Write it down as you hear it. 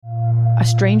a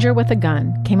stranger with a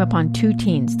gun came upon two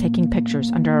teens taking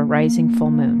pictures under a rising full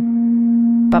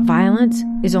moon. But violence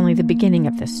is only the beginning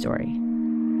of this story.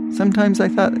 Sometimes I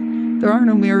thought, there are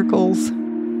no miracles.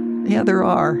 Yeah, there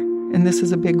are, and this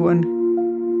is a big one.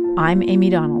 I'm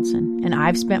Amy Donaldson, and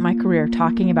I've spent my career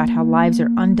talking about how lives are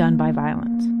undone by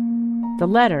violence. The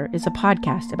Letter is a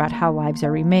podcast about how lives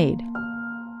are remade.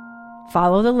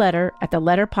 Follow The Letter at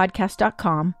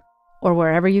theletterpodcast.com or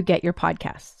wherever you get your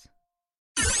podcasts.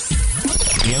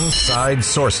 Inside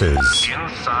Sources.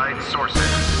 Inside Sources.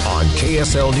 On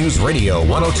KSL News Radio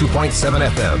 102.7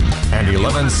 FM and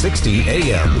 1160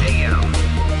 AM.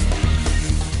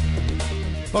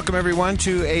 Welcome, everyone,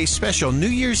 to a special New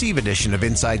Year's Eve edition of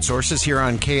Inside Sources here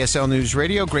on KSL News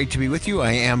Radio. Great to be with you.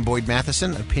 I am Boyd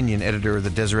Matheson, opinion editor of the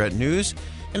Deseret News.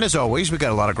 And as always, we've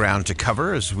got a lot of ground to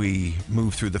cover as we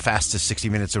move through the fastest 60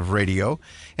 minutes of radio.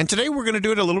 And today we're going to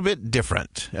do it a little bit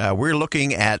different. We're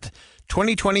looking at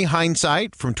 2020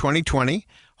 hindsight from 2020,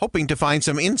 hoping to find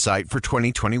some insight for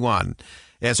 2021.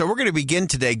 And so we're going to begin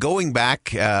today going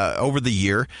back over the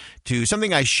year to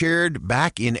something I shared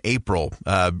back in April,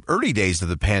 early days of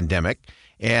the pandemic.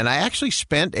 And I actually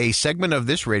spent a segment of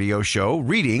this radio show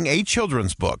reading a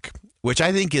children's book, which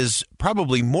I think is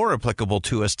probably more applicable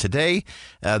to us today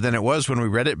than it was when we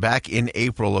read it back in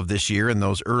April of this year in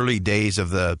those early days of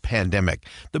the pandemic.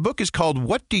 The book is called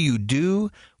What Do You Do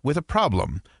with a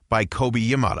Problem by Kobi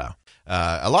Yamada.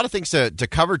 A lot of things to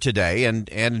cover today, and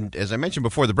as I mentioned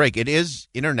before the break, it is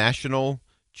International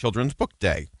Children's Book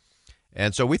Day.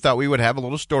 And so we thought we would have a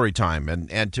little story time.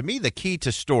 And to me, the key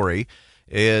to story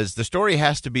is the story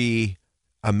has to be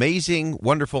amazing,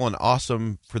 wonderful, and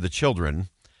awesome for the children,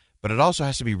 but it also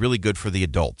has to be really good for the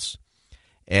adults.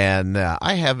 And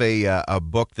I have a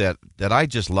book that I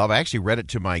just love. I actually read it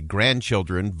to my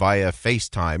grandchildren via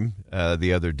FaceTime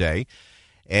the other day,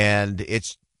 and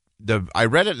I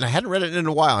read it, and I hadn't read it in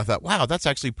a while. I thought, wow, that's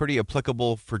actually pretty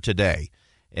applicable for today.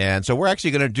 And so we're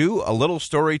actually going to do a little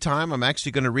story time. I'm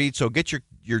actually going to read. So get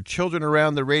your children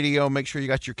around the radio. Make sure you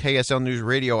got your KSL News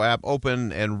Radio app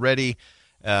open and ready.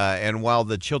 And while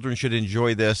the children should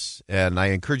enjoy this, and I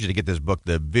encourage you to get this book,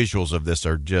 the visuals of this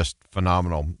are just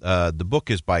phenomenal. The book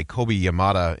is by Kobi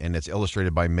Yamada, and it's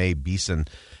illustrated by May Beeson.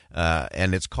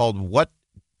 And it's called What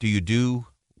Do You Do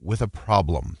with a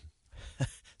Problem?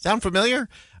 Sound familiar?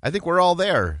 I think we're all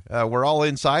there. We're all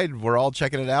inside. We're all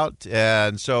checking it out.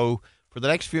 And so for the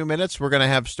next few minutes, we're going to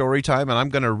have story time, and I'm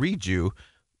going to read you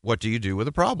What Do You Do with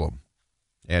a Problem?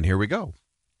 And here we go.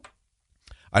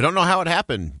 I don't know how it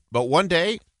happened, but one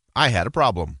day I had a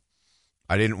problem.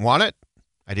 I didn't want it.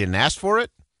 I didn't ask for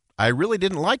it. I really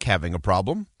didn't like having a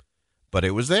problem, but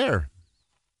it was there.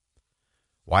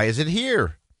 Why is it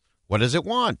here? What does it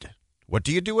want? What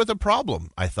do you do with a problem?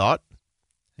 I thought.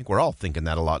 I think we're all thinking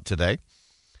that a lot today.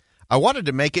 I wanted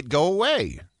to make it go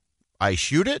away. I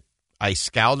shooed it. I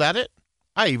scowled at it.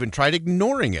 I even tried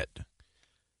ignoring it.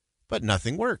 But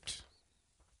nothing worked.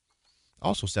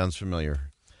 Also sounds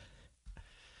familiar.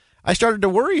 I started to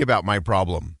worry about my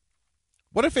problem.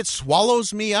 What if it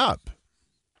swallows me up?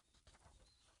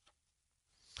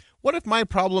 What if my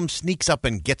problem sneaks up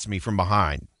and gets me from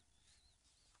behind?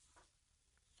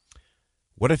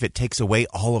 What if it takes away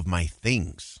all of my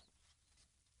things?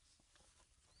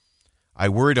 I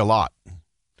worried a lot.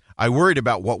 I worried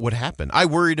about what would happen. I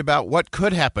worried about what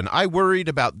could happen. I worried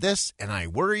about this, and I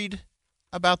worried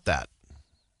about that.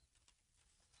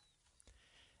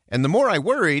 And the more I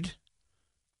worried,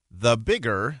 the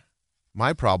bigger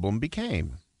my problem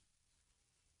became.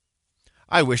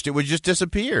 I wished it would just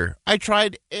disappear. I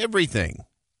tried everything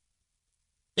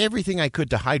I could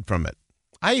to hide from it.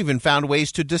 I even found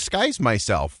ways to disguise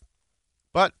myself.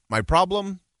 But my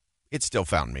problem, it still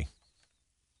found me.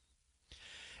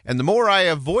 And the more I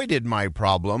avoided my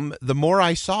problem, the more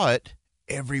I saw it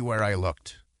everywhere I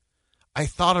looked. I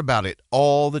thought about it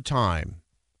all the time.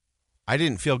 I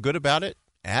didn't feel good about it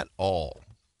at all.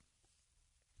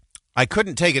 I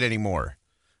couldn't take it anymore.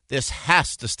 This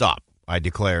has to stop, I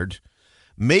declared.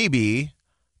 Maybe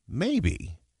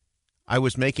I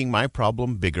was making my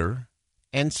problem bigger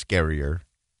and scarier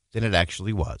than it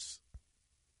actually was.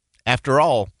 After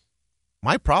all,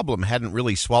 my problem hadn't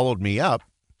really swallowed me up.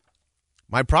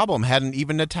 My problem hadn't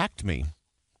even attacked me.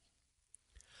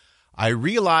 I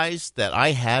realized that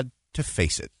I had to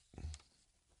face it.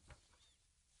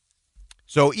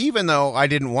 So even though I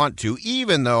didn't want to,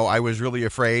 even though I was really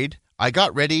afraid, I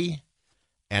got ready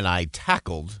and I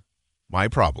tackled my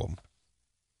problem.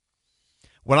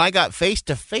 When I got face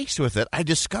to face with it, I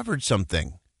discovered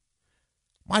something.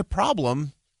 My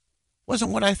problem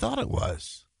wasn't what I thought it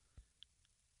was.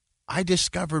 I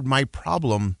discovered my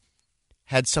problem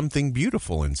had something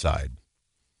beautiful inside.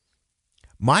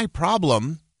 My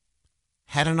problem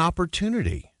had an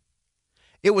opportunity.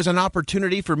 It was an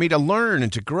opportunity for me to learn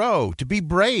and to grow, to be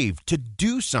brave, to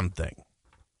do something.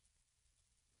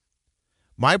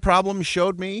 My problem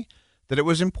showed me that it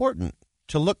was important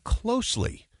to look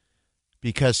closely,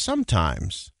 because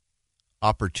sometimes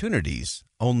opportunities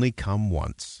only come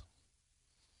once.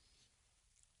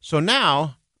 So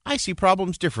now I see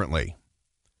problems differently.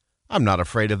 I'm not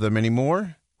afraid of them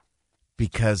anymore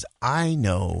because I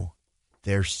know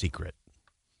their secret.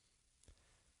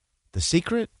 The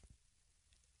secret?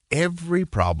 Every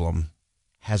problem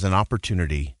has an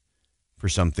opportunity for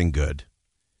something good.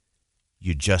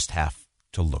 You just have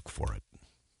to look for it.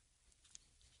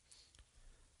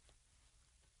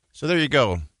 So there you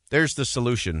go. There's the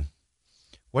solution.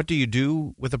 What do you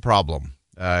do with a problem?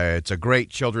 It's a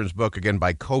great children's book, again,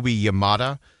 by Kobe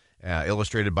Yamada,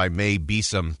 illustrated by May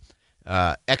Beeson.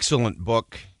 Excellent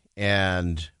book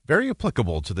and very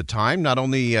applicable to the time. Not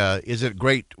only is it a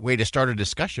great way to start a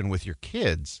discussion with your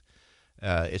kids,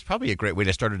 it's probably a great way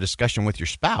to start a discussion with your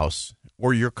spouse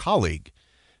or your colleague,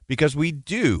 because we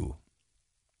do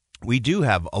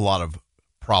have a lot of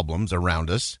problems around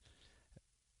us,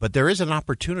 but there is an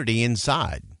opportunity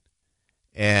inside.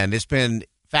 And it's been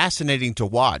fascinating to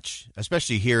watch,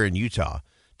 especially here in Utah,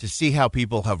 to see how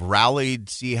people have rallied,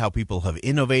 see how people have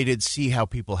innovated, see how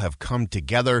people have come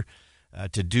together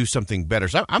to do something better.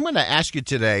 So I'm going to ask you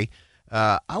today,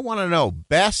 I want to know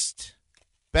best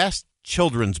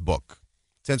children's book.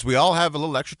 Since we all have a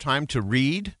little extra time to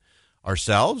read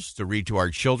ourselves, to read to our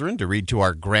children, to read to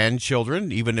our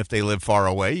grandchildren, even if they live far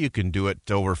away, you can do it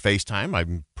over FaceTime.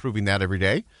 I'm proving that every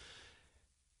day.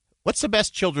 What's the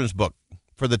best children's book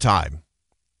for the time?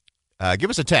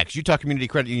 Give us a text. Utah Community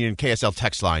Credit Union KSL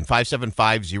text line,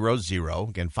 57500.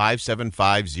 Again,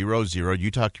 57500,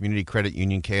 Utah Community Credit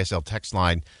Union KSL text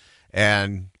line.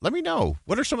 And let me know,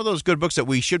 what are some of those good books that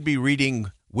we should be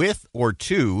reading with or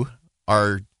to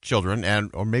our children,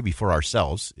 or maybe for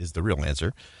ourselves is the real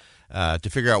answer, to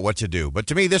figure out what to do. But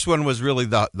to me, this one was really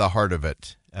the heart of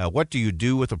it. What do you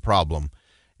do with a problem?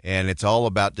 And it's all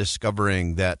about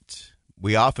discovering that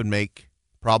we often make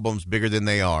problems bigger than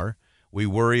they are. We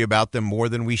worry about them more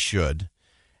than we should,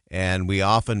 and we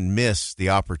often miss the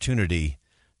opportunity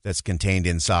that's contained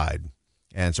inside.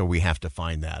 And so we have to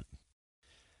find that.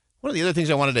 One of the other things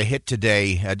I wanted to hit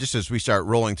today, just as we start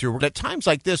rolling through, at times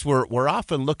like this, we're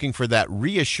often looking for that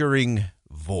reassuring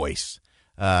voice.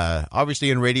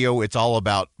 Obviously, in radio, it's all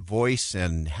about voice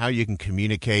and how you can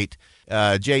communicate.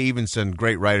 Jay Evenson,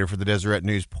 great writer for the Deseret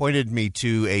News, pointed me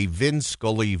to a Vin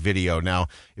Scully video. Now,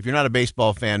 if you're not a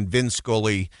baseball fan, Vin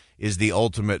Scully is the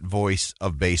ultimate voice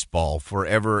of baseball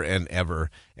forever and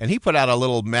ever. And he put out a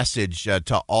little message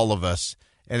to all of us,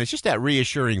 and it's just that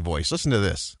reassuring voice. Listen to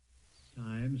this.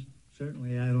 Times,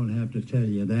 certainly I don't have to tell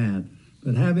you that,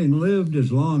 but having lived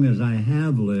as long as I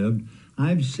have lived,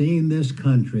 I've seen this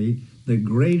country, the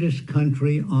greatest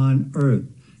country on earth,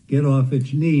 get off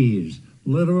its knees,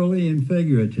 literally and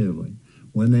figuratively,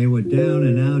 when they were down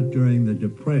and out during the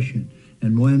Depression,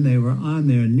 and when they were on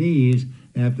their knees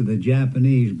after the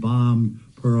Japanese bombed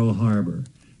Pearl Harbor.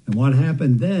 And what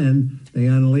happened then, they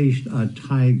unleashed a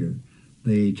tiger.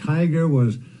 The tiger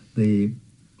was the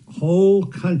whole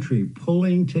country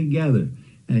pulling together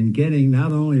and getting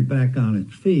not only back on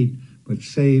its feet, but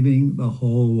saving the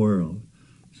whole world.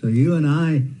 So you and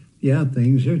I, yeah,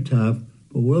 things are tough,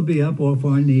 but we'll be up off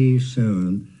our knees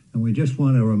soon, and we just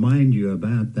want to remind you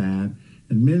about that.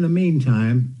 And in the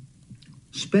meantime,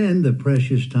 spend the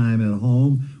precious time at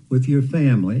home with your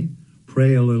family,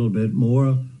 pray a little bit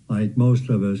more, like most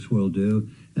of us will do,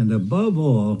 and above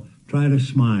all, try to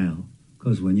smile,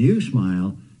 because when you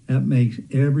smile, that makes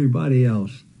everybody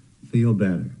else feel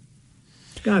better.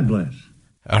 God bless.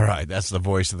 All right, that's the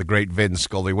voice of the great Vin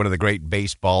Scully, one of the great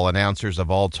baseball announcers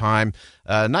of all time.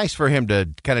 Nice for him to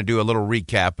kind of do a little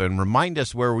recap and remind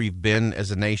us where we've been as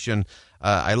a nation.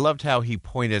 I loved how he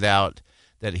pointed out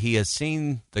that he has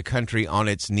seen the country on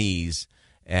its knees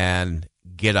and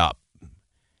get up.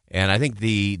 And I think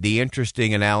the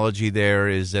interesting analogy there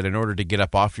is that in order to get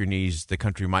up off your knees, the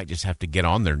country might just have to get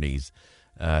on their knees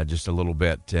just a little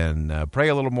bit and pray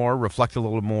a little more, reflect a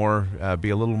little more,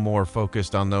 be a little more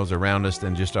focused on those around us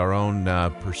than just our own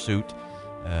pursuit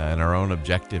and our own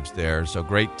objectives there. So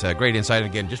great insight.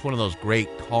 Again, just one of those great,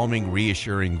 calming,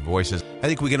 reassuring voices. I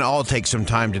think we can all take some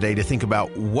time today to think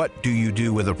about what do you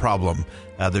do with a problem.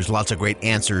 There's lots of great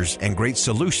answers and great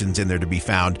solutions in there to be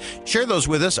found. Share those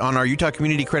with us on our Utah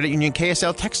Community Credit Union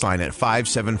KSL text line at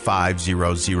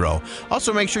 57500.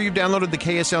 Also, make sure you've downloaded the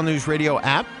KSL News Radio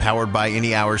app, powered by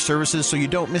Any Hour Services, so you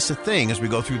don't miss a thing as we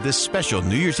go through this special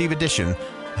New Year's Eve edition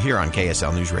here on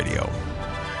KSL News Radio.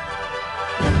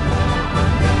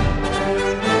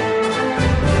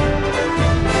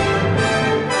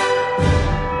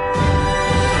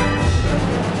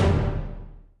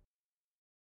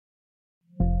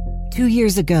 2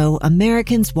 years ago,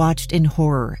 Americans watched in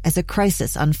horror as a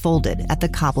crisis unfolded at the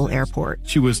Kabul airport.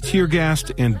 She was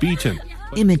tear-gassed and beaten.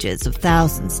 Images of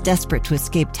thousands desperate to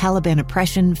escape Taliban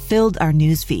oppression filled our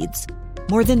news feeds.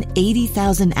 More than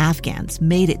 80,000 Afghans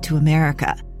made it to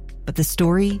America. But the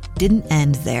story didn't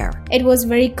end there. It was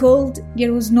very cold.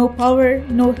 There was no power,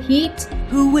 no heat.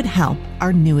 Who would help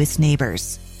our newest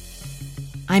neighbors?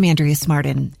 I'm Andrea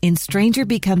Smartin. In Stranger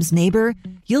Becomes Neighbor,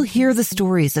 you'll hear the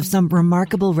stories of some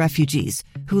remarkable refugees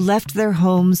who left their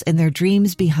homes and their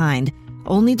dreams behind,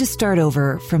 only to start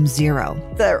over from zero.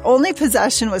 Their only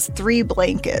possession was 3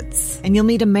 blankets. And you'll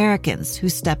meet Americans who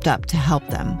stepped up to help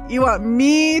them. You want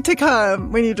me to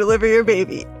come when you deliver your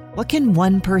baby. What can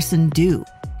one person do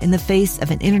in the face of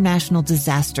an international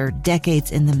disaster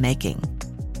decades in the making?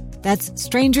 That's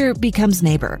Stranger Becomes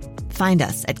Neighbor. Find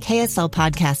us at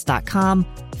kslpodcast.com.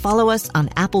 Follow us on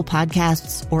Apple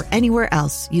Podcasts or anywhere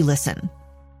else you listen.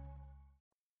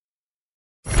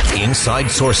 Inside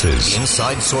Sources.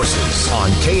 Inside Sources on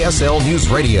KSL News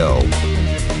Radio.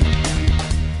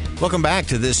 Welcome back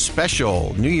to this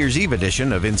special New Year's Eve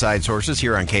edition of Inside Sources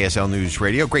here on KSL News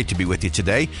Radio. Great to be with you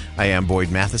today. I am Boyd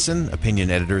Matheson,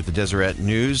 opinion editor at the Deseret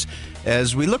News.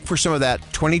 As we look for some of that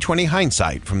 2020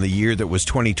 hindsight from the year that was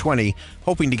 2020,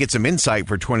 hoping to get some insight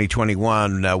for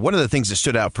 2021, one of the things that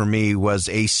stood out for me was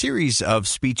a series of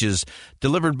speeches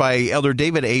delivered by Elder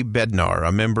David A. Bednar,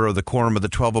 a member of the Quorum of the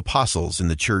 12 Apostles in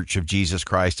the Church of Jesus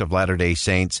Christ of Latter-day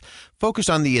Saints, focused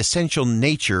on the essential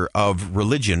nature of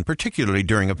religion, particularly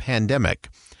during a pandemic.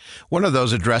 One of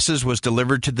those addresses was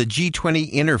delivered to the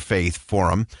G20 Interfaith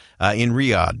Forum in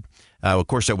Riyadh. Of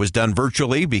course, that was done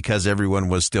virtually because everyone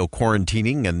was still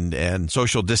quarantining and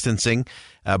social distancing.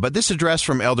 But this address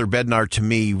from Elder Bednar to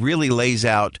me really lays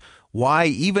out why,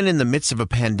 even in the midst of a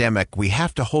pandemic, we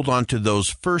have to hold on to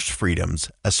those first freedoms,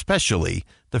 especially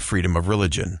the freedom of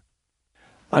religion.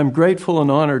 I'm grateful and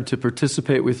honored to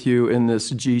participate with you in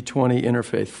this G20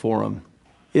 Interfaith Forum.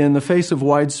 In the face of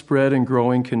widespread and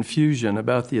growing confusion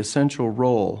about the essential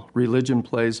role religion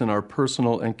plays in our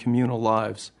personal and communal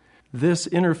lives, this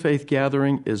interfaith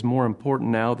gathering is more important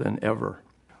now than ever.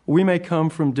 We may come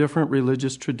from different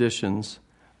religious traditions,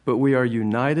 but we are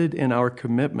united in our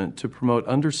commitment to promote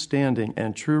understanding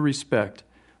and true respect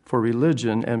for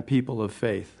religion and people of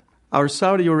faith. Our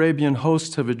Saudi Arabian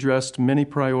hosts have addressed many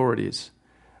priorities,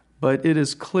 but it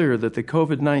is clear that the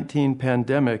COVID-19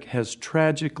 pandemic has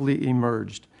tragically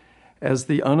emerged as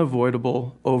the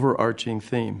unavoidable overarching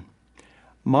theme.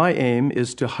 My aim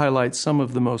is to highlight some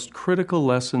of the most critical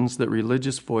lessons that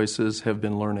religious voices have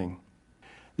been learning.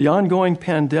 The ongoing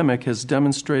pandemic has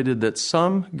demonstrated that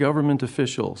some government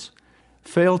officials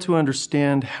fail to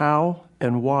understand how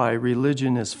and why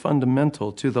religion is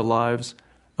fundamental to the lives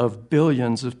of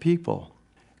billions of people.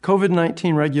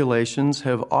 COVID-19 regulations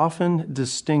have often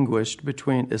distinguished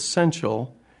between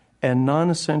essential and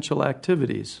non-essential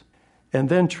activities, and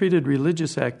then treated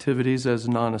religious activities as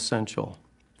non-essential.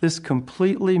 This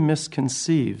completely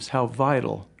misconceives how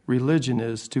vital religion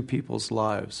is to people's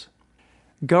lives.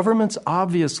 Governments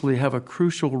obviously have a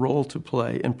crucial role to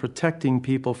play in protecting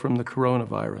people from the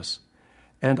coronavirus,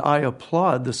 and I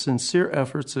applaud the sincere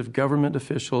efforts of government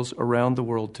officials around the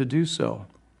world to do so.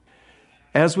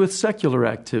 As with secular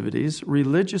activities,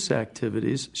 religious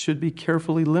activities should be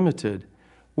carefully limited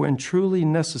when truly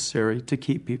necessary to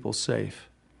keep people safe.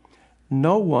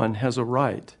 No one has a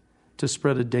right to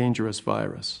spread a dangerous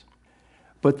virus.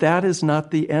 But that is not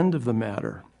the end of the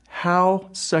matter. How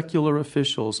secular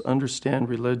officials understand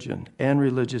religion and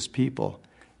religious people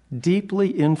deeply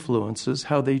influences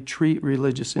how they treat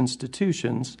religious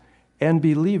institutions and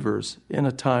believers in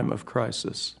a time of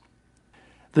crisis.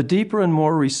 The deeper and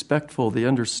more respectful the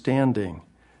understanding,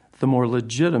 the more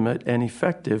legitimate and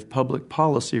effective public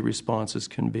policy responses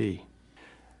can be.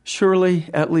 Surely,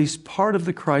 at least part of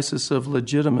the crisis of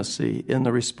legitimacy in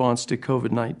the response to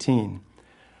COVID-19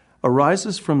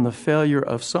 arises from the failure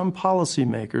of some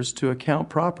policymakers to account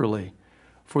properly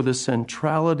for the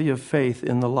centrality of faith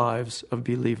in the lives of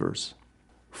believers.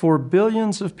 For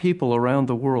billions of people around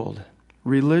the world,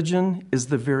 religion is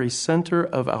the very center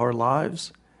of our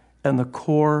lives and the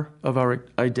core of our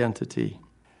identity.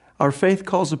 Our faith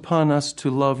calls upon us to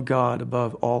love God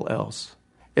above all else.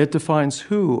 It defines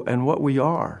who and what we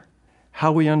are,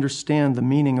 how we understand the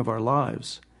meaning of our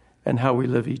lives, and how we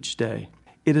live each day.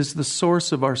 It is the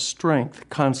source of our strength,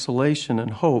 consolation,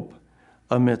 and hope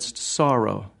amidst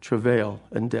sorrow, travail,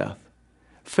 and death.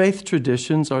 Faith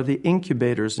traditions are the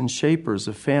incubators and shapers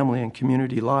of family and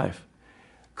community life,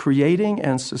 creating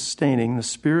and sustaining the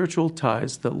spiritual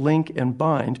ties that link and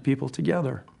bind people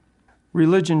together.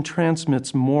 Religion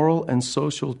transmits moral and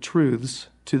social truths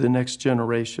to the next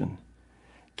generation.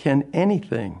 Can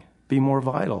anything be more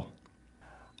vital?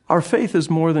 Our faith is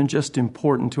more than just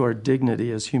important to our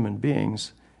dignity as human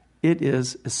beings. It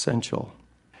is essential.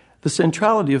 The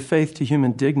centrality of faith to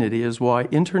human dignity is why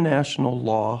international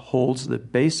law holds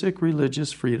that basic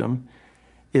religious freedom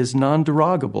is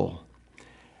non-derogable.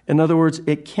 In other words,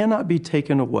 it cannot be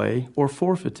taken away or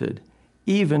forfeited,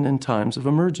 even in times of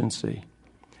emergency.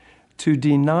 To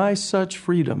deny such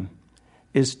freedom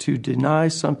is to deny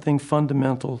something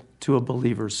fundamental to a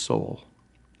believer's soul.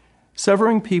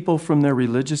 Severing people from their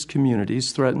religious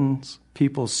communities threatens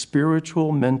people's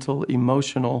spiritual, mental,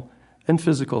 emotional, and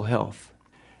physical health.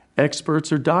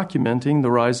 Experts are documenting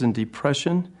the rise in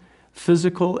depression,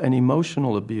 physical and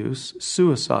emotional abuse,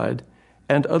 suicide,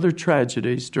 and other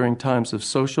tragedies during times of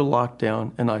social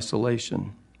lockdown and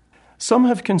isolation. Some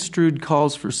have construed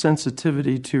calls for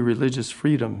sensitivity to religious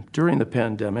freedom during the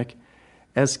pandemic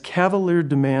as cavalier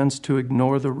demands to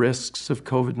ignore the risks of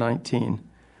COVID-19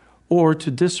 or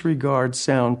to disregard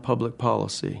sound public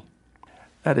policy.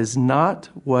 That is not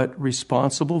what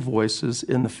responsible voices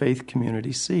in the faith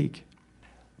community seek.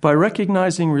 By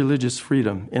recognizing religious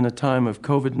freedom in a time of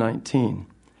COVID-19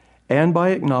 and by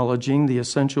acknowledging the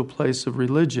essential place of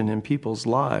religion in people's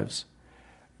lives,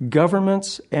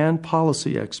 governments and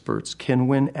policy experts can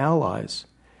win allies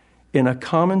in a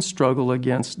common struggle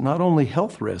against not only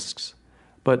health risks,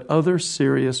 but other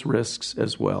serious risks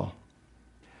as well.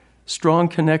 Strong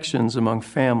connections among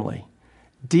family,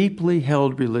 deeply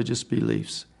held religious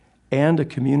beliefs, and a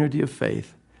community of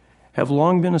faith have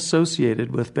long been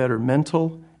associated with better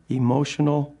mental,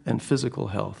 emotional, and physical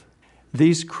health.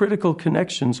 These critical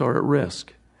connections are at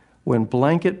risk when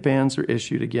blanket bans are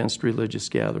issued against religious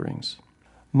gatherings.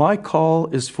 My call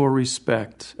is for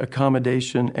respect,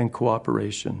 accommodation, and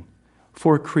cooperation,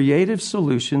 for creative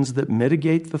solutions that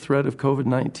mitigate the threat of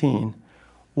COVID-19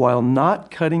 while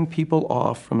not cutting people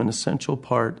off from an essential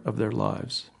part of their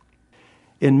lives.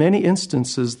 In many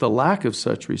instances, the lack of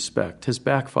such respect has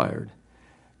backfired,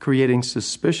 creating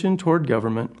suspicion toward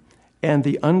government and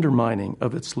the undermining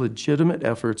of its legitimate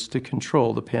efforts to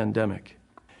control the pandemic.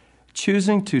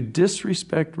 Choosing to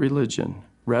disrespect religion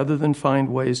rather than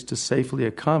find ways to safely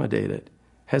accommodate it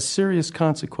has serious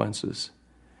consequences.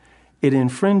 It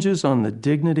infringes on the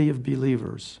dignity of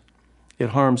believers. It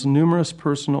harms numerous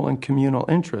personal and communal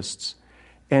interests,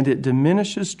 and it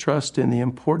diminishes trust in the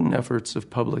important efforts of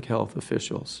public health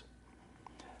officials.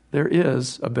 There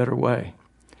is a better way.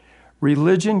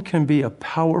 Religion can be a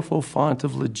powerful font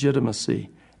of legitimacy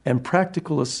and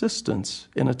practical assistance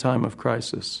in a time of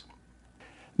crisis.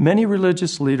 Many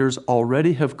religious leaders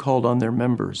already have called on their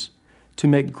members to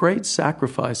make great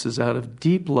sacrifices out of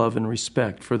deep love and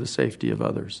respect for the safety of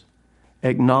others.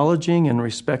 Acknowledging and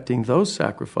respecting those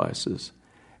sacrifices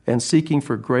and seeking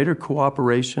for greater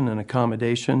cooperation and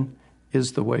accommodation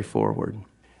is the way forward.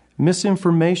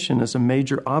 Misinformation is a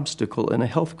major obstacle in a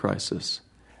health crisis.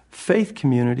 Faith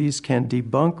communities can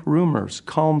debunk rumors,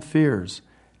 calm fears,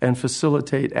 and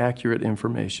facilitate accurate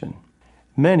information.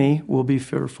 Many will be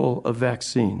fearful of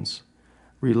vaccines.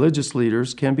 Religious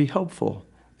leaders can be helpful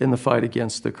in the fight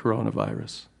against the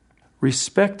coronavirus.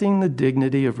 Respecting the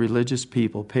dignity of religious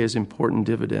people pays important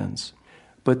dividends,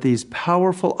 but these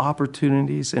powerful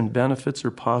opportunities and benefits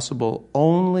are possible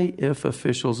only if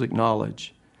officials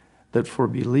acknowledge that for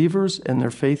believers and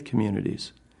their faith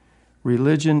communities,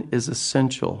 religion is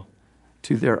essential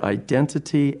to their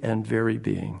identity and very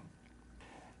being.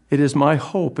 It is my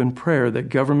hope and prayer that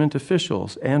government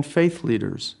officials and faith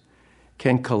leaders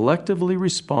can collectively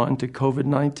respond to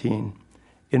COVID-19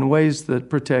 in ways that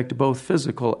protect both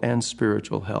physical and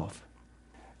spiritual health.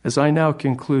 As I now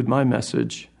conclude my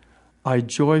message, I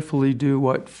joyfully do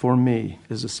what for me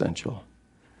is essential.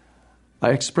 I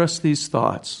express these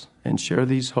thoughts and share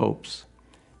these hopes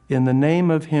in the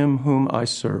name of Him whom I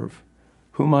serve,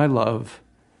 whom I love,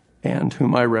 and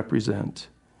whom I represent,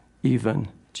 even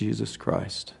Jesus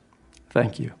Christ.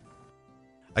 Thank you.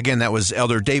 Again, that was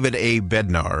Elder David A.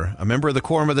 Bednar, a member of the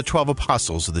Quorum of the 12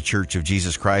 Apostles of the Church of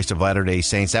Jesus Christ of Latter-day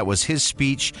Saints. That was his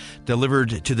speech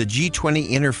delivered to the G20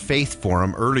 Interfaith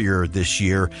Forum earlier this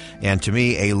year, and to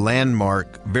me, a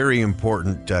landmark, very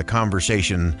important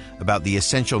conversation about the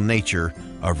essential nature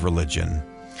of religion.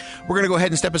 We're going to go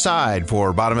ahead and step aside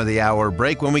for bottom of the hour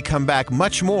break. When we come back,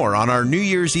 much more on our New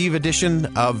Year's Eve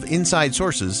edition of Inside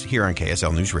Sources here on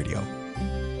KSL News Radio.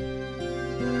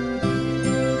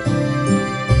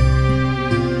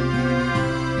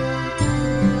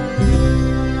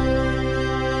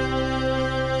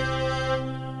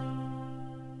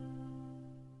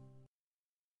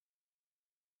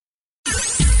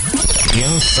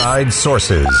 Inside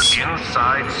Sources.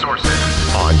 Inside Sources.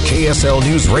 On KSL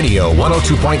News Radio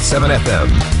 102.7 FM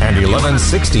and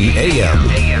 1160 AM.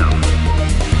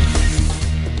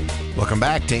 Welcome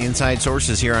back to Inside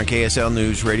Sources here on KSL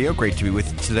News Radio. Great to be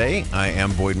with you today. I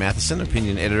am Boyd Matheson,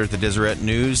 opinion editor at the Deseret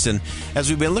News. And as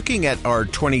we've been looking at our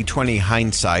 2020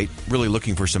 hindsight, really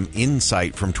looking for some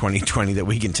insight from 2020 that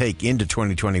we can take into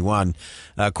 2021,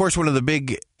 of course, one of the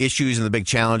big issues and the big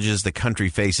challenges the country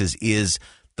faces is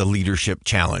the leadership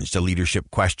challenge, the leadership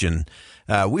question.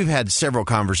 We've had several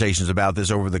conversations about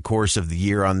this over the course of the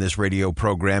year on this radio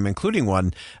program, including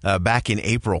one back in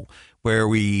April, where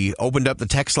we opened up the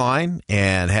text line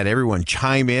and had everyone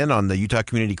chime in on the Utah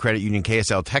Community Credit Union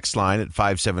KSL text line at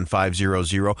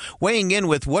 57500, weighing in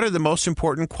with what are the most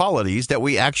important qualities that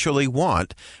we actually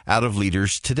want out of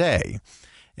leaders today.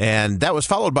 And that was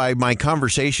followed by my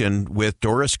conversation with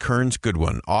Doris Kearns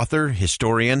Goodwin, author,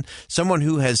 historian, someone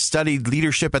who has studied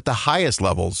leadership at the highest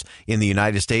levels in the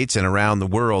United States and around the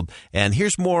world. And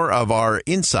here's more of our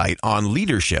insight on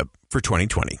leadership for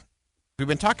 2020. We've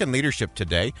been talking leadership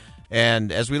today.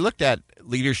 And as we looked at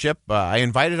leadership, I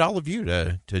invited all of you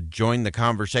to join the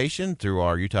conversation through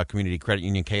our Utah Community Credit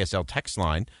Union KSL text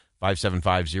line,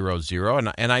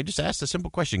 57500. And I just asked a simple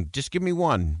question. Just give me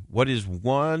one. What is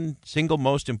one single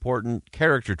most important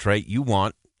character trait you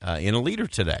want in a leader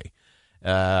today?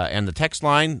 And the text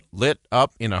line lit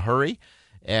up in a hurry.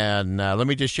 And let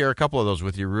me just share a couple of those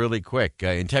with you really quick.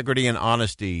 Integrity and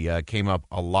honesty came up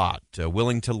a lot.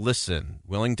 Willing to listen,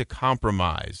 willing to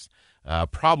compromise.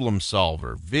 Problem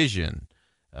solver, vision,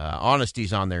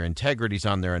 honesty's on there, integrity's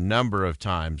on there a number of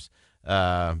times.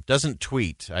 Doesn't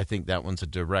tweet. I think that one's a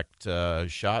direct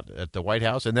shot at the White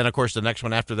House. And then, of course, the next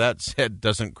one after that said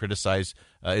doesn't criticize,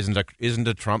 isn't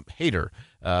a Trump hater,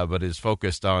 but is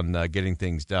focused on getting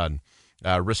things done.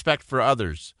 Respect for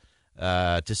others,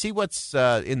 to see what's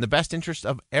in the best interest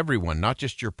of everyone, not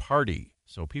just your party.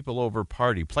 So people over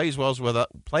party. Plays well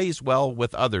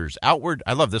with others. Outward,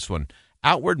 I love this one.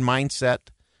 Outward mindset,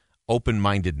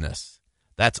 open-mindedness.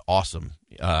 That's awesome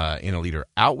in a leader.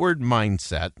 Outward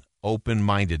mindset,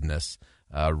 open-mindedness,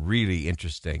 really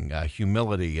interesting.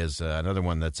 Humility is another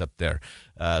one that's up there.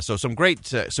 So some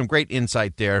great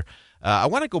insight there. I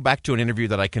want to go back to an interview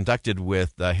that I conducted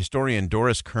with historian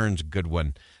Doris Kearns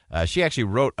Goodwin. She actually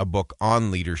wrote a book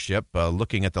on leadership,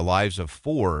 looking at the lives of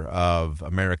 4 of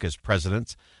America's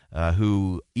presidents,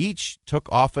 who each took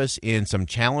office in some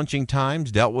challenging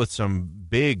times, dealt with some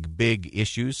big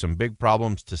issues, some big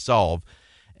problems to solve.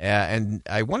 And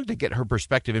I wanted to get her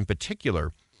perspective in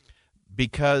particular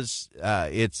because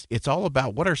it's all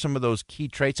about what are some of those key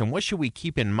traits and what should we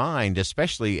keep in mind,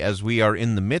 especially as we are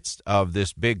in the midst of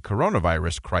this big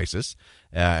coronavirus crisis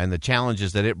and the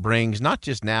challenges that it brings, not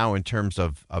just now in terms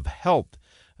of health,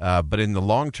 but in the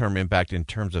long-term impact in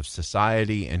terms of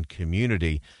society and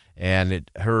community. And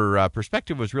her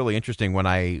perspective was really interesting when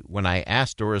I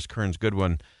asked Doris Kearns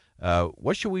Goodwin,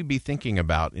 what should we be thinking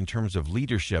about in terms of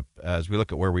leadership as we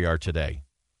look at where we are today?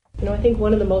 I think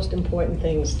one of the most important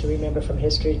things to remember from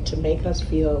history to make us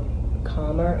feel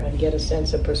calmer and get a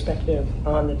sense of perspective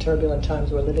on the turbulent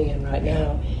times we're living in right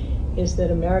now is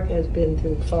that America has been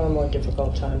through far more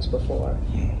difficult times before.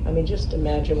 I mean, just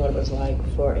imagine what it was like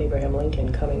for Abraham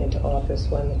Lincoln coming into office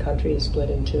when the country is split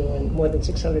in two and more than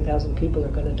 600,000 people are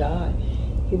going to die.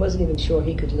 He wasn't even sure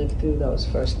he could live through those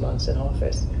first months in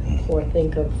office. Or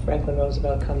think of Franklin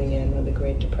Roosevelt coming in when the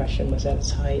Great Depression was at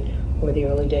its height, or the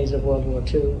early days of World War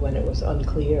II when it was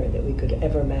unclear that we could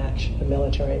ever match the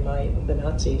military might of the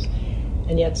Nazis.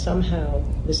 And yet somehow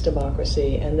this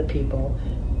democracy and the people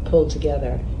pulled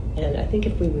together. And I think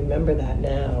if we remember that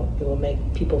now, it will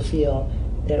make people feel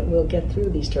that we'll get through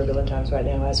these turbulent times right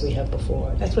now as we have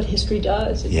before. That's what history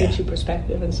does. It gives you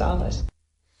perspective and solace.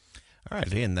 All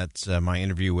right, and that's my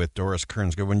interview with Doris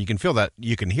Kearns Goodwin. You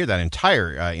can hear that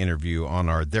entire interview on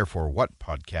our Therefore What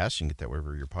podcast. You can get that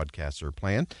wherever your podcasts are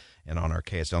playing and on our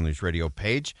KSL News Radio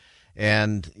page.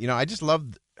 And, I just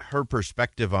love her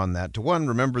perspective on that. To one,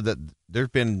 remember that there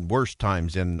have been worse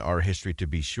times in our history, to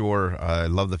be sure. I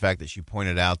love the fact that she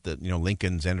pointed out that,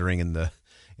 Lincoln's entering in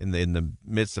the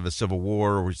midst of a civil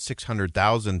war where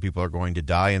 600,000 people are going to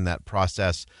die in that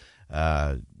process.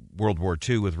 World War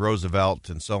II with Roosevelt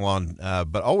and so on,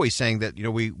 but always saying that,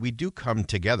 we do come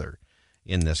together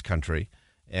in this country.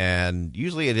 And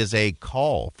usually it is a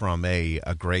call from a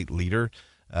great leader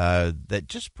that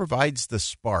just provides the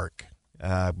spark,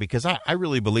 because I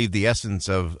really believe the essence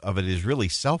of it is really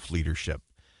self-leadership.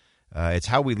 It's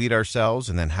how we lead ourselves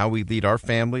and then how we lead our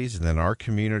families and then our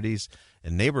communities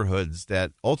and neighborhoods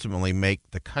that ultimately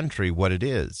make the country what it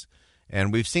is.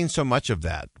 And we've seen so much of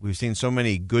that. We've seen so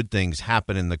many good things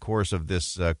happen in the course of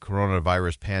this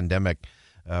coronavirus pandemic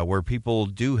where people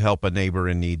do help a neighbor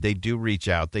in need. They do reach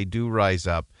out. They do rise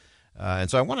up.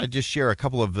 And so I want to just share a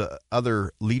couple of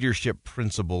other leadership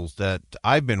principles that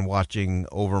I've been watching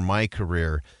over my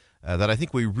career that I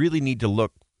think we really need to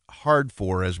look hard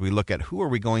for as we look at who are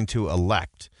we going to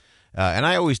elect. And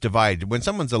I always divide. When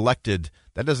someone's elected,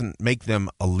 that doesn't make them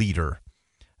a leader.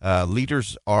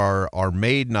 Leaders are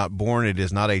made, not born. It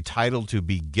is not a title to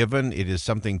be given. It is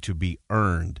something to be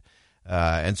earned.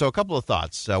 And so a couple of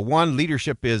thoughts. One,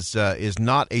 leadership is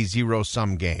not a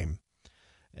zero-sum game.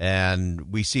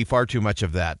 And we see far too much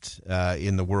of that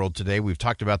in the world today. We've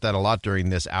talked about that a lot during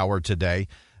this hour today,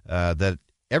 that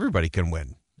everybody can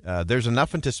win. There's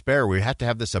enough and to spare. We have to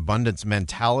have this abundance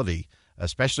mentality,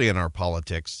 especially in our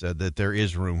politics, that there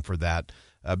is room for that.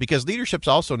 Because leadership's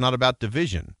also not about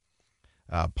division.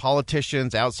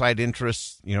 Politicians, outside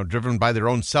interests, driven by their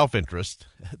own self-interest,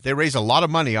 they raise a lot of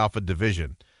money off of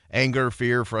division. Anger,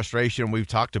 fear, frustration, we've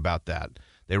talked about that.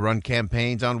 They run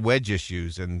campaigns on wedge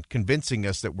issues and convincing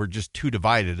us that we're just too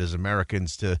divided as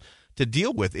Americans to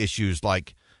deal with issues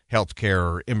like health care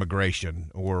or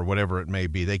immigration or whatever it may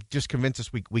be. They just convince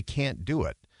us we can't do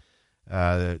it.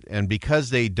 And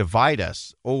because they divide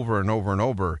us over and over and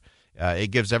over,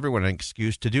 it gives everyone an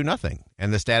excuse to do nothing,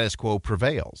 and the status quo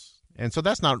prevails. And so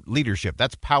that's not leadership.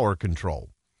 That's power control.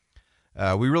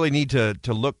 We really need to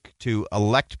look to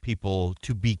elect people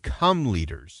to become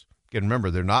leaders. Again,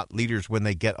 remember, they're not leaders when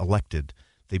they get elected.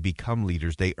 They become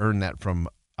leaders. They earn that from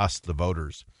us, the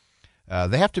voters.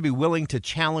 They have to be willing to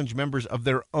challenge members of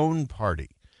their own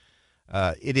party.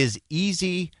 It is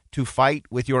easy to fight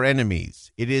with your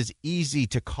enemies. It is easy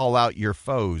to call out your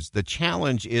foes. The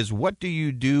challenge is, what do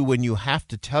you do when you have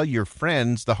to tell your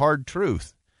friends the hard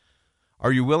truth?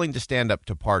 Are you willing to stand up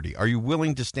to party? Are you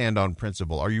willing to stand on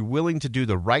principle? Are you willing to do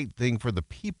the right thing for the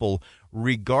people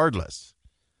regardless?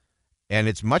 And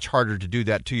it's much harder to do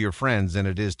that to your friends than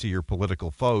it is to your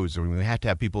political foes. I mean, we have to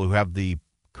have people who have the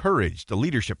courage, the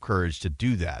leadership courage to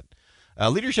do that.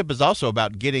 Leadership is also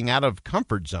about getting out of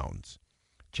comfort zones.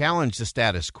 Challenge the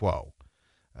status quo.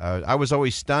 I was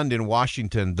always stunned in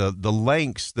Washington, the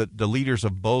lengths that the leaders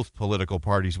of both political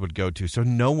parties would go to, so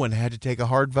no one had to take a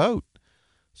hard vote,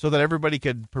 so that everybody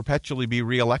could perpetually be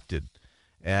reelected.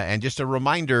 And just a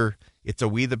reminder, it's a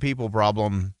we the people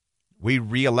problem. We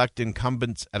reelect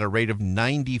incumbents at a rate of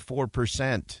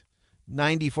 94%.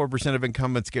 94% of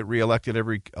incumbents get reelected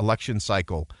every election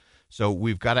cycle. So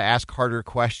we've got to ask harder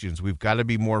questions. We've got to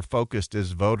be more focused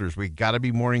as voters. We've got to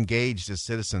be more engaged as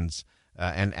citizens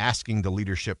and asking the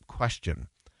leadership question.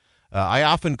 I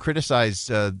often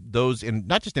criticize those,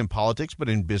 not just in politics, but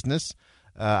in business.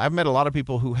 I've met a lot of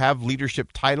people who have leadership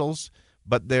titles,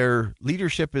 but their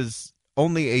leadership is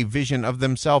only a vision of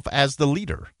themselves as the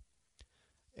leader.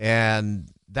 And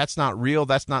that's not real.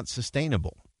 That's not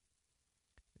sustainable.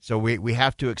 So we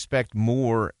have to expect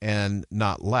more and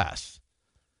not less.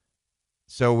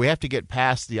 So we have to get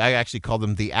past I actually call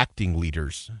them the acting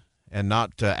leaders, and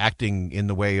not acting in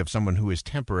the way of someone who is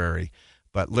temporary,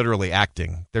 but literally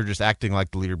acting. They're just acting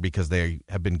like the leader because they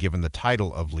have been given the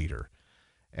title of leader.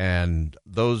 And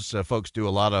those folks do a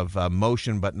lot of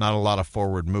motion, but not a lot of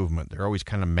forward movement. They're always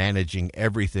kind of managing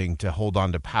everything to hold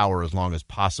on to power as long as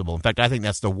possible. In fact, I think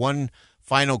that's the one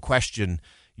final question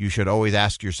you should always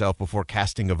ask yourself before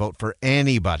casting a vote for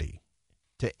anybody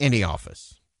to any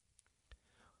office.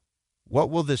 What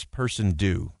will this person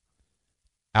do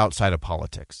outside of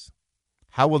politics?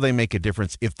 How will they make a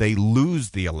difference if they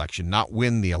lose the election, not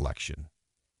win the election?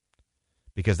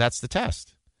 Because that's the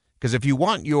test. Because if you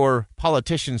want your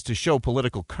politicians to show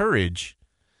political courage,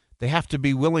 they have to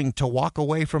be willing to walk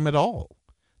away from it all.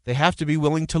 They have to be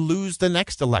willing to lose the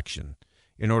next election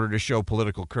in order to show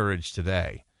political courage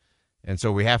today. And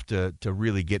so we have to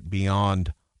really get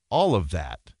beyond all of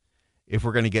that if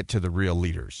we're going to get to the real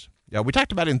leaders. Yeah, we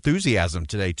talked about enthusiasm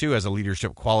today, too, as a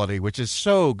leadership quality, which is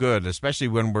so good, especially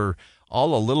when we're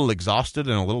all a little exhausted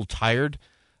and a little tired.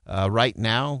 Right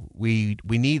now, we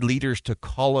need leaders to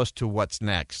call us to what's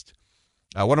next.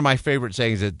 One of my favorite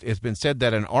sayings, it's been said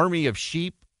that an army of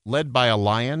sheep led by a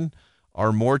lion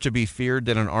are more to be feared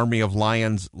than an army of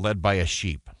lions led by a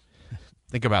sheep.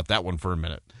 Think about that one for a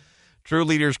minute. True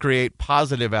leaders create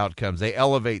positive outcomes. They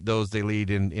elevate those they lead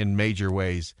in major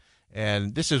ways.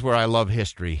 And this is where I love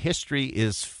history. History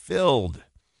is filled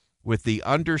with the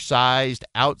undersized,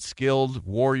 outskilled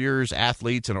warriors,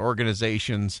 athletes, and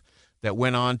organizations that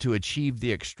went on to achieve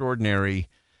the extraordinary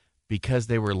because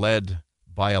they were led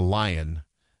by a lion,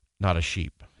 not a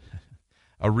sheep.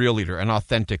 A real leader, an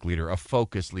authentic leader, a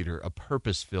focused leader, a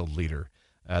purpose-filled leader.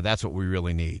 That's what we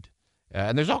really need.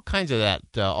 And there's all kinds of that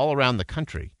all around the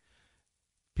country.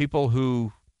 People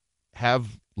who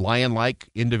have lion-like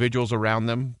individuals around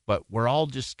them, but we're all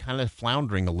just kind of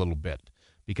floundering a little bit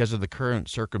because of the current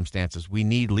circumstances. We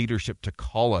need leadership to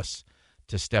call us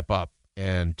to step up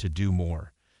and to do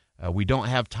more. We don't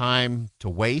have time to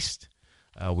waste.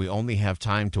 We only have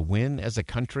time to win as a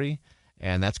country,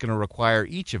 and that's going to require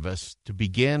each of us to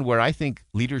begin where I think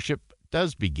leadership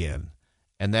does begin,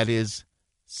 and that is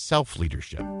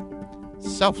self-leadership.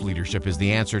 Self-leadership is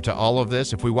the answer to all of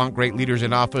this. If we want great leaders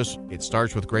in office, it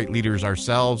starts with great leaders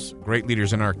ourselves, great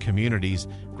leaders in our communities,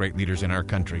 great leaders in our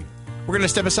country. We're going to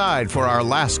step aside for our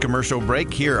last commercial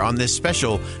break here on this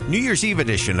special New Year's Eve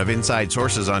edition of Inside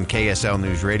Sources on KSL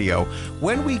News Radio.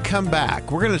 When we come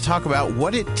back, we're going to talk about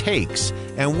what it takes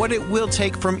and what it will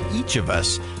take from each of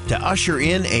us to usher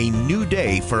in a new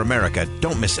day for America.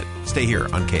 Don't miss it. Stay here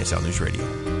on KSL News Radio.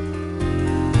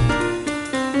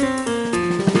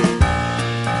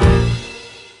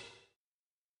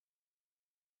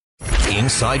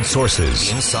 Inside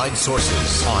Sources. Inside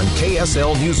Sources on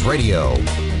KSL News Radio.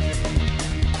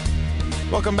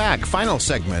 Welcome back. Final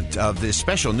segment of this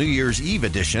special New Year's Eve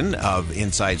edition of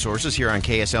Inside Sources here on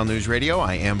KSL News Radio.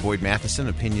 I am Boyd Matheson,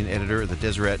 opinion editor of the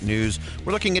Deseret News.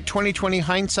 We're looking at 2020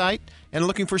 hindsight and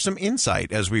looking for some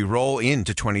insight as we roll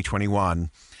into 2021.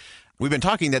 We've been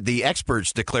talking that the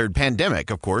experts declared pandemic,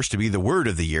 of course, to be the word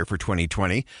of the year for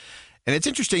 2020. And it's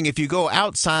interesting, if you go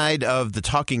outside of the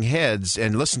talking heads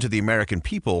and listen to the American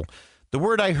people, the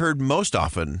word I heard most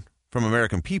often from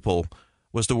American people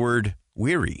was the word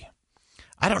weary.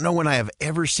 I don't know when I have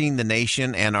ever seen the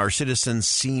nation and our citizens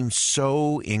seem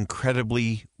so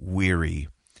incredibly weary.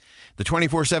 The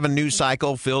 24/7 news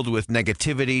cycle filled with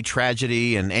negativity,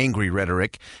 tragedy, and angry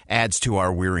rhetoric adds to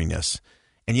our weariness.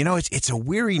 And you know, it's a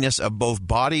weariness of both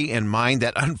body and mind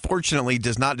that unfortunately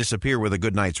does not disappear with a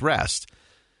good night's rest.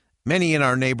 Many in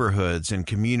our neighborhoods and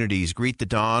communities greet the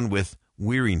dawn with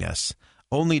weariness,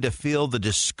 only to feel the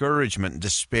discouragement and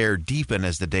despair deepen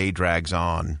as the day drags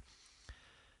on.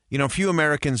 You know, few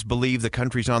Americans believe the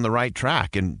country's on the right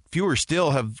track, and fewer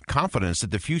still have confidence that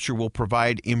the future will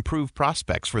provide improved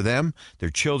prospects for them,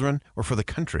 their children, or for the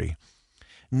country.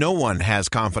 No one has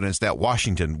confidence that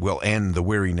Washington will end the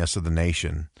weariness of the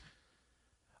nation.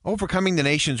 Overcoming the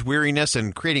nation's weariness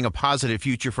and creating a positive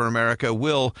future for America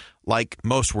will, like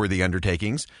most worthy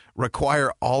undertakings,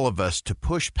 require all of us to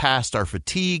push past our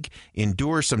fatigue,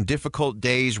 endure some difficult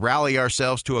days, rally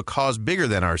ourselves to a cause bigger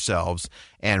than ourselves,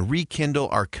 and rekindle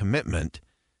our commitment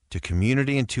to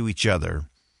community and to each other.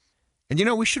 And you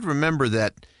know, we should remember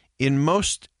that in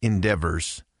most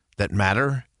endeavors that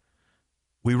matter,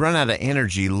 we run out of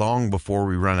energy long before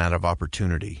we run out of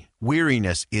opportunity.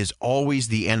 Weariness is always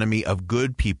the enemy of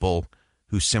good people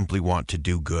who simply want to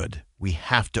do good. We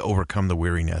have to overcome the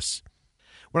weariness.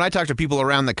 When I talk to people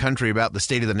around the country about the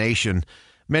state of the nation,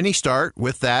 many start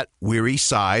with that weary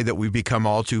sigh that we've become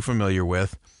all too familiar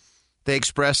with. They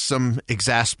express some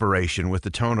exasperation with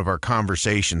the tone of our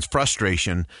conversations,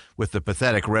 frustration with the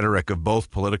pathetic rhetoric of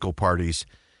both political parties,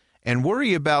 and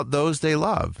worry about those they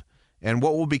love and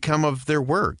what will become of their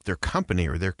work, their company,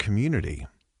 or their community.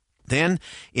 Then,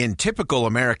 in typical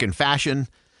American fashion,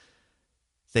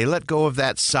 they let go of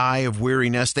that sigh of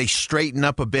weariness. They straighten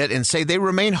up a bit and say they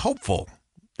remain hopeful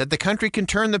that the country can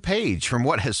turn the page from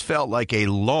what has felt like a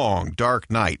long,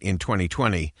 dark night in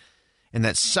 2020, and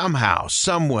that somehow,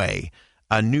 some way,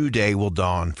 a new day will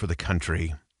dawn for the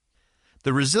country.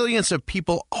 The resilience of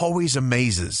people always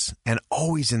amazes and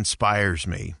always inspires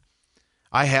me.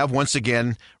 I have once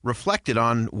again reflected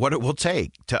on what it will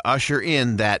take to usher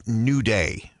in that new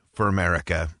day for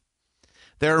America.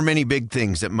 There are many big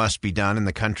things that must be done in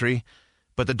the country,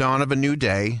 but the dawn of a new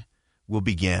day will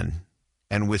begin.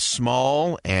 And with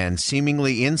small and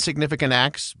seemingly insignificant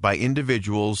acts by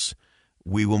individuals,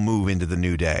 we will move into the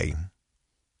new day.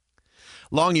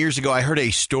 Long years ago, I heard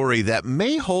a story that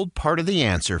may hold part of the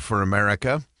answer for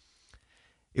America.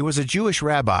 It was a Jewish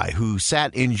rabbi who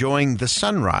sat enjoying the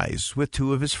sunrise with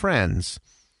two of his friends.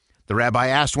 The rabbi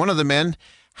asked one of the men,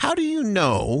 "How do you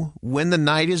know when the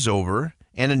night is over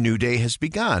and a new day has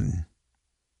begun?"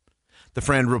 The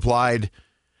friend replied,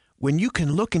 "When you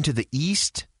can look into the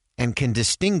east and can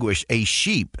distinguish a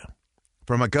sheep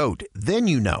from a goat, then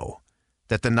you know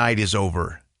that the night is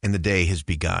over and the day has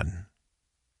begun."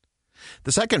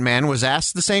 The second man was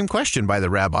asked the same question by the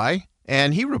rabbi,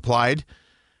 and he replied,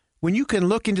 "When you can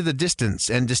look into the distance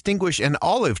and distinguish an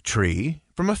olive tree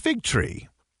from a fig tree,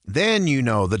 then you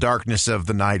know the darkness of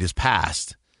the night is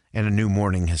past and a new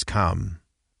morning has come."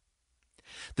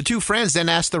 The two friends then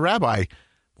asked the rabbi,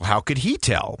 well, how could he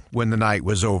tell when the night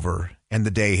was over and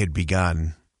the day had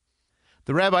begun?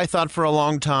 The rabbi thought for a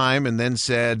long time and then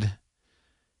said,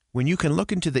 when you can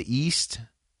look into the east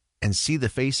and see the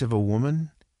face of a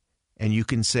woman, and you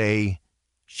can say,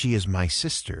 she is my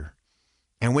sister.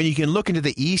 And when you can look into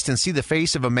the east and see the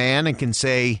face of a man and can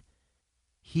say,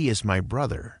 he is my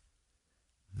brother,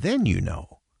 then you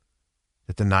know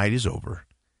that the night is over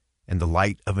and the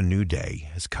light of a new day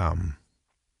has come.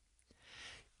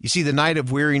 You see, the night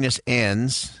of weariness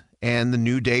ends and the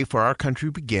new day for our country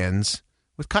begins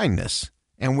with kindness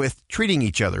and with treating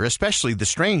each other, especially the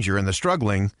stranger and the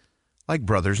struggling, like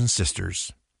brothers and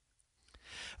sisters.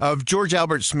 Of George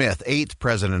Albert Smith, 8th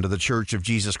president of the Church of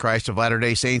Jesus Christ of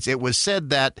Latter-day Saints, it was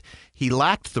said that he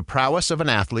lacked the prowess of an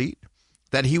athlete,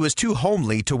 that he was too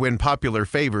homely to win popular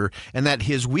favor, and that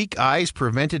his weak eyes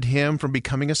prevented him from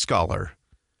becoming a scholar.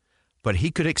 But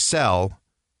he could excel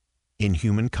in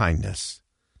human kindness.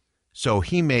 So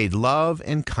he made love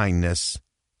and kindness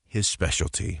his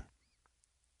specialty.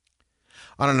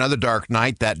 On another dark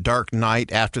night, that dark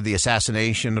night after the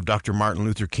assassination of Dr. Martin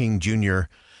Luther King Jr.,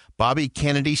 Bobby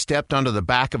Kennedy stepped onto the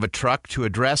back of a truck to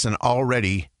address an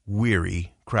already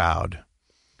weary crowd.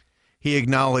 He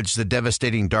acknowledged the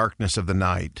devastating darkness of the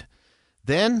night.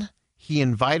 Then he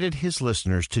invited his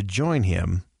listeners to join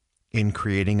him in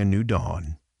creating a new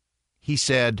dawn. He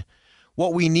said,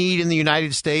 what we need in the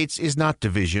United States is not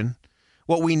division.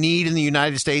 What we need in the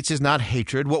United States is not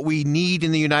hatred. What we need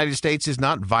in the United States is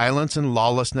not violence and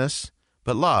lawlessness,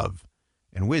 but love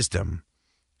and wisdom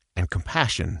and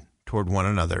compassion toward one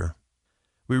another.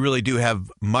 We really do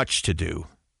have much to do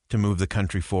to move the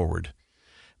country forward.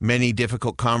 Many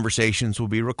difficult conversations will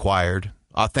be required,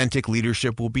 authentic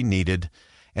leadership will be needed,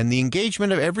 and the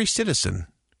engagement of every citizen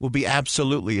will be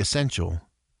absolutely essential.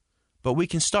 But we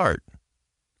can start.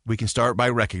 We can start by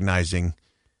recognizing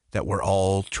that we're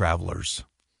all travelers.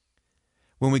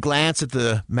 When we glance at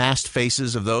the masked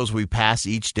faces of those we pass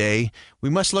each day, we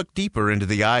must look deeper into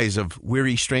the eyes of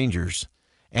weary strangers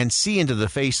and see into the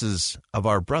faces of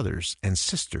our brothers and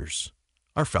sisters,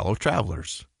 our fellow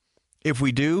travelers. If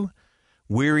we do,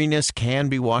 weariness can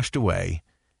be washed away,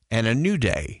 and a new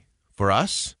day for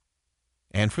us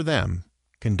and for them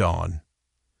can dawn.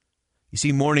 You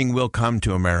see, morning will come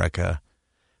to America,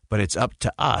 but it's up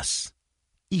to us,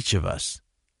 each of us,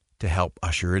 to help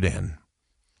usher it in.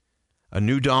 A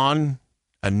new dawn,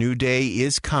 a new day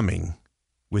is coming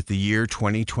with the year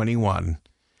 2021,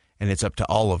 and it's up to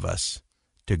all of us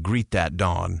to greet that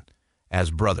dawn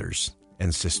as brothers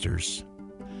and sisters.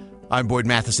 I'm Boyd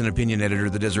Matheson, opinion editor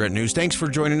of the Deseret News. Thanks for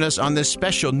joining us on this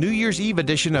special New Year's Eve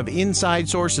edition of Inside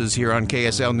Sources here on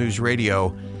KSL News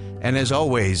Radio. And as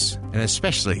always, and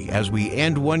especially as we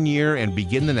end one year and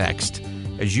begin the next,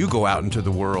 as you go out into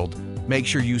the world, make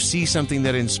sure you see something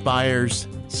that inspires,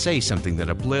 say something that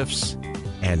uplifts,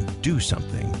 and do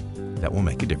something that will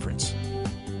make a difference.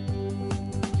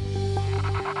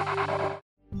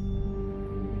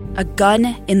 A gun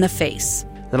in the face.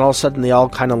 Then all of a sudden they all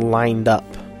kind of lined up.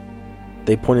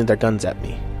 They pointed their guns at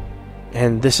me.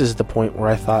 And this is the point where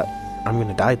I thought, I'm going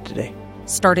to die today.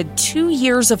 Started 2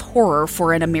 years of horror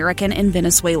for an American in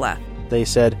Venezuela. They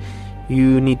said,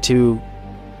 you need to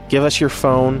give us your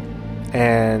phone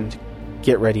and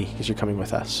get ready because you're coming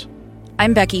with us.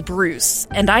 I'm Becky Bruce,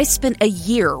 and I spent a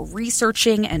year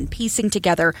researching and piecing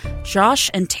together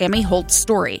Josh and Tammy Holt's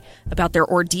story about their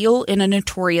ordeal in a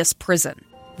notorious prison.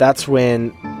 That's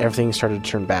when everything started to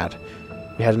turn bad.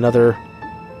 We had another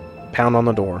pound on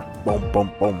the door. Boom,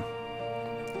 boom, boom.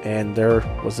 And there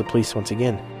was the police once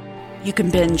again. You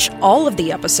can binge all of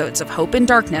the episodes of Hope in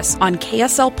Darkness on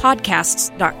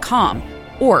KSLpodcasts.com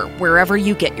or wherever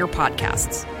you get your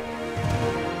podcasts.